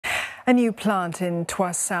A new plant in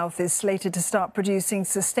Tuas South is slated to start producing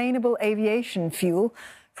sustainable aviation fuel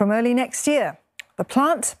from early next year. The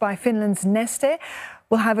plant, by Finland's Neste,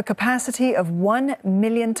 will have a capacity of 1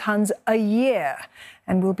 million tonnes a year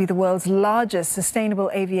and will be the world's largest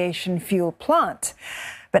sustainable aviation fuel plant.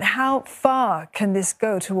 But how far can this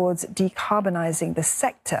go towards decarbonising the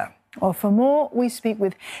sector? Well, for more, we speak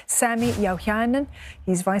with Sami Jauhiainen.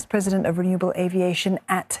 He's Vice President of Renewable Aviation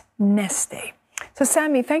at Neste. So,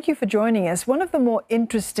 Sami, thank you for joining us. One of the more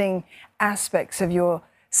interesting aspects of your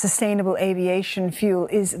sustainable aviation fuel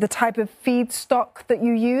is the type of feedstock that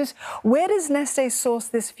you use. Where does Neste source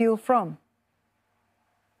this fuel from?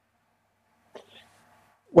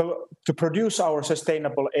 Well, to produce our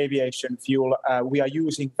sustainable aviation fuel, we are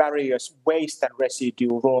using various waste and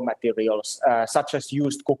residue raw materials, such as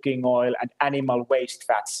used cooking oil and animal waste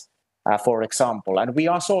fats, for example. And we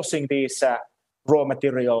are sourcing these raw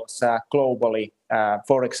materials globally,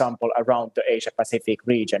 for example, around the Asia-Pacific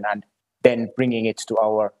region, and then bringing it to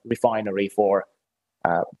our refinery for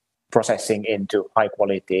processing into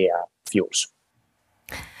high-quality fuels.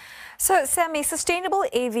 So, Sami, sustainable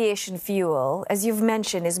aviation fuel, as you've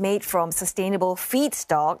mentioned, is made from sustainable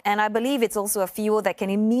feedstock, and I believe it's also a fuel that can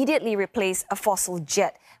immediately replace a fossil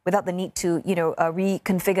jet without the need to,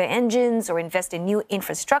 reconfigure engines or invest in new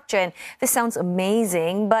infrastructure. And this sounds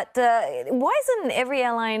amazing, but why isn't every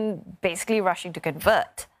airline basically rushing to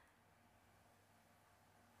convert?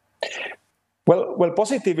 Well,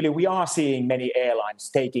 positively, we are seeing many airlines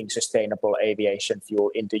taking sustainable aviation fuel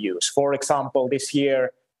into use. For example, this year,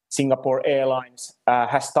 Singapore Airlines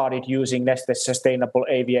has started using Neste's sustainable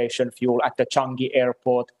aviation fuel at the Changi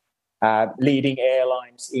Airport. Leading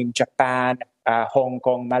airlines in Japan, Hong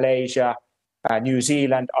Kong, Malaysia, New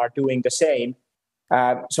Zealand are doing the same.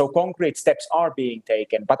 So concrete steps are being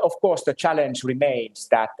taken. But of course, the challenge remains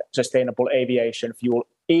that sustainable aviation fuel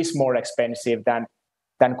is more expensive than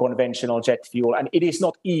conventional jet fuel. And it is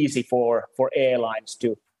not easy for airlines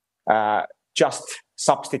to just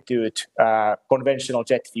substitute conventional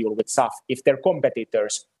jet fuel with SAF if their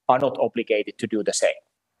competitors are not obligated to do the same.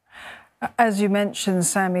 As you mentioned,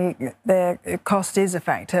 Sami, the cost is a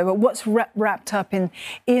factor, but what's wrapped up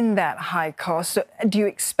in that high cost? Do you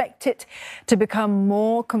expect it to become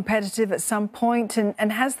more competitive at some point?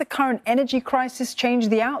 And has the current energy crisis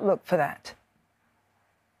changed the outlook for that?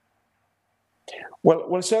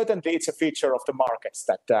 Well, certainly it's a feature of the markets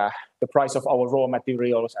that the price of our raw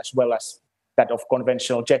materials as well as that of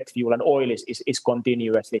conventional jet fuel and oil is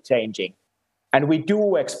continuously changing. And we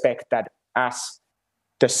do expect that as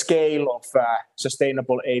the scale of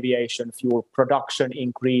sustainable aviation fuel production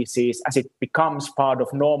increases, as it becomes part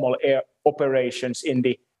of normal air operations in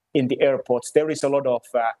the airports, there is a lot of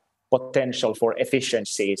potential for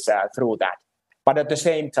efficiencies through that. But at the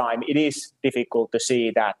same time, it is difficult to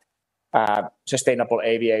see that sustainable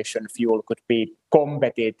aviation fuel could be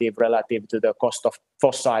competitive relative to the cost of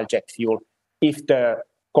fossil jet fuel if the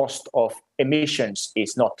cost of emissions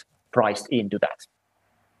is not priced into that.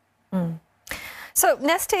 So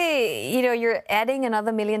Neste, you're adding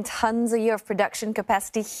another 1 million tons a year of production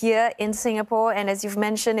capacity here in Singapore. And as you've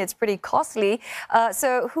mentioned, it's pretty costly.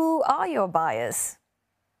 So who are your buyers?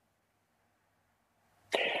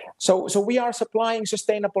 So we are supplying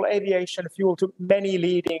sustainable aviation fuel to many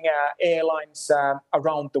leading airlines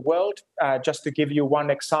around the world. Just to give you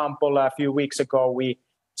one example, a few weeks ago, we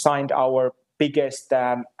signed our biggest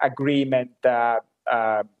agreement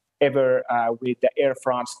ever with the Air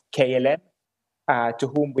France KLM, to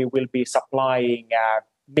whom we will be supplying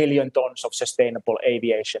 1 million tons of sustainable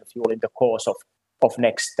aviation fuel in the course of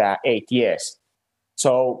next 8 years.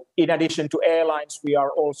 So in addition to airlines, we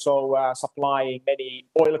are also supplying many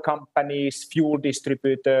oil companies, fuel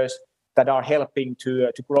distributors that are helping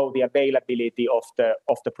to grow the availability of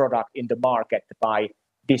the product in the market by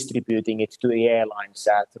distributing it to the airlines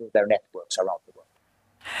through their networks around the world.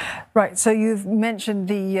 Right. So you've mentioned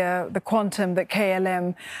the quantum that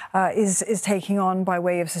KLM is taking on by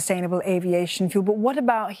way of sustainable aviation fuel. But what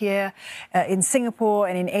about here in Singapore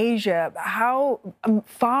and in Asia? How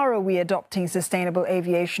far are we adopting sustainable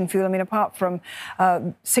aviation fuel? I mean, apart from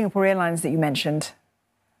Singapore Airlines that you mentioned.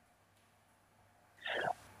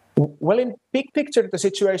 Well, in big picture, the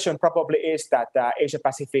situation probably is that the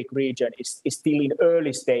Asia-Pacific region is still in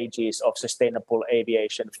early stages of sustainable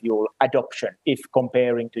aviation fuel adoption if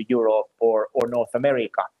comparing to Europe or North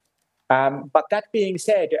America. But that being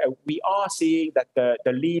said, we are seeing that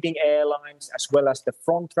the leading airlines as well as the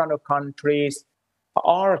front-runner countries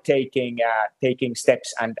are taking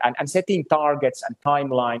steps and setting targets and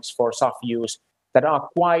timelines for SAF use that are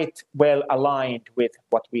quite well aligned with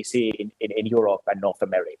what we see in Europe and North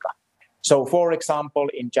America. So, for example,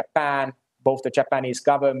 in Japan, both the Japanese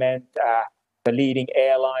government, the leading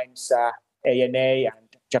airlines, ANA and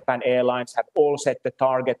Japan Airlines, have all set the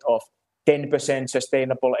target of 10%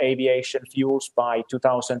 sustainable aviation fuels by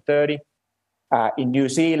 2030. In New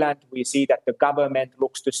Zealand, we see that the government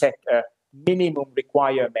looks to set a minimum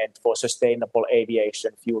requirement for sustainable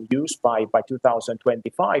aviation fuel use by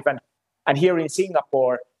 2025. And here in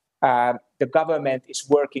Singapore, the government is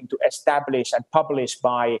working to establish and publish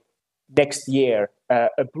by next year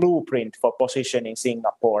a blueprint for positioning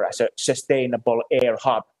Singapore as a sustainable air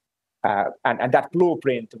hub. And that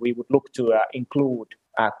blueprint, we would look to include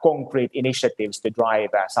concrete initiatives to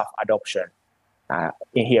drive SAF adoption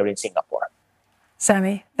here in Singapore.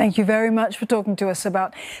 Sami, thank you very much for talking to us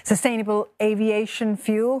about sustainable aviation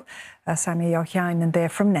fuel. Sami Jauhiainen there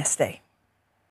from Neste.